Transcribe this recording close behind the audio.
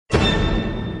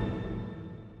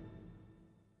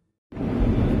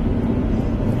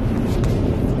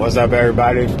What's up,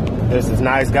 everybody? This is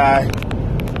Nice Guy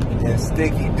and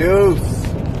Sticky Deuce.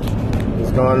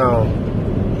 What's going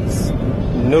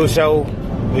on? New show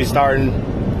we starting.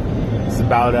 It's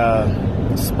about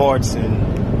sports and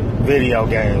video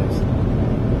games.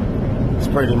 It's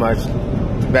pretty much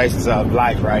the basis of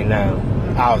life right now,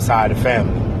 outside the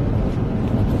family.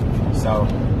 So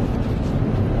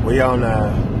we on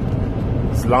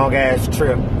this long ass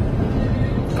trip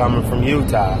coming from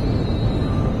Utah.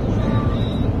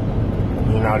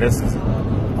 You know, this is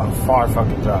a far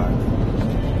fucking drive.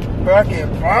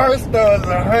 Fucking Barstow is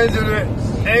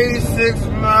 186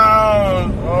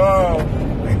 miles. Oh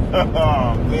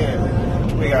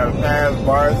man. We gotta pass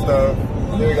Barstow.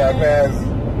 Then we gotta pass,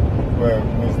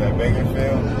 what's that,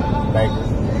 Bakersfield? Bakers.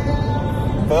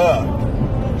 Fuck.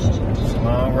 It's a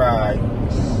long ride.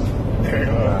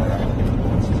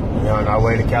 We're on our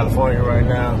way to California right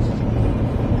now.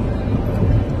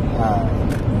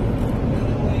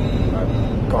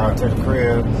 Going to the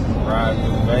crib. Ride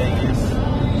through Vegas.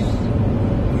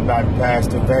 We about to pass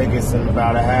through Vegas in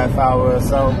about a half hour or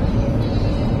so.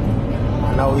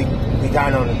 I know we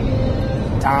got on a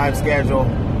time schedule.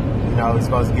 You know, we're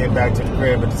supposed to get back to the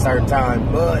crib at a certain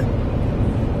time, but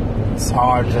it's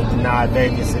hard to deny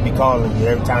Vegas and be calling you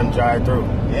every time you drive through.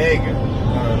 Nigga.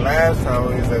 Last time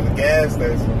we was at the gas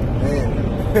station. Man.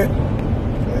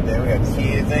 And then we got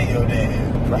kids in your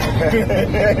damn. Can't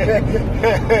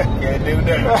do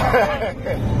that.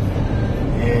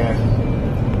 Yeah.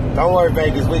 Don't worry,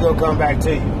 Vegas. We gonna come back to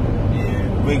you.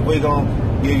 Yeah. We gonna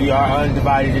give you our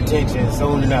undivided attention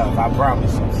soon enough. I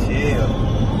promise you. Chill.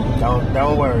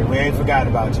 Don't worry. We ain't forgot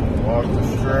about you. Walk the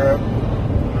strip. You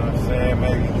know what I'm saying?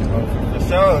 Maybe for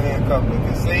sure hit a couple of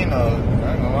casinos. I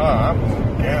ain't gonna lie. I'm going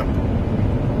to gamble.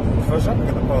 For sure,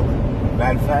 get the poker.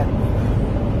 Matter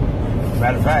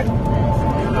of fact,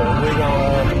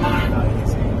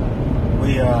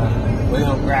 we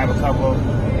gonna grab a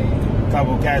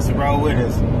couple cats to roll with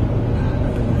us.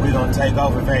 We gonna take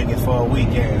over Vegas for a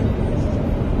weekend.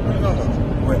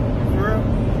 For real?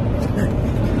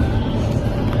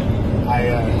 I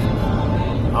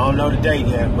don't know the date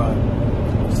yet, but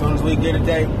as soon as we get a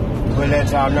date, we'll let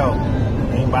y'all know.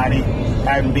 Anybody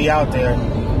having to be out there,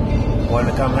 want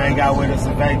to come hang out with us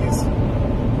in Vegas,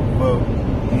 well,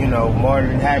 you know, more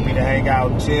than happy to hang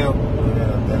out, chill,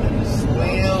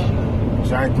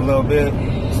 drink a little bit,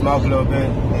 smoke a little bit,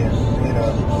 and, you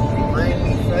know,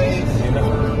 Rainy face, you know,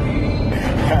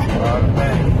 all the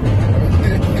things.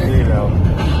 you know,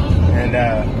 and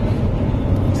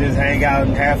just hang out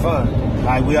and have fun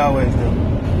like we always do.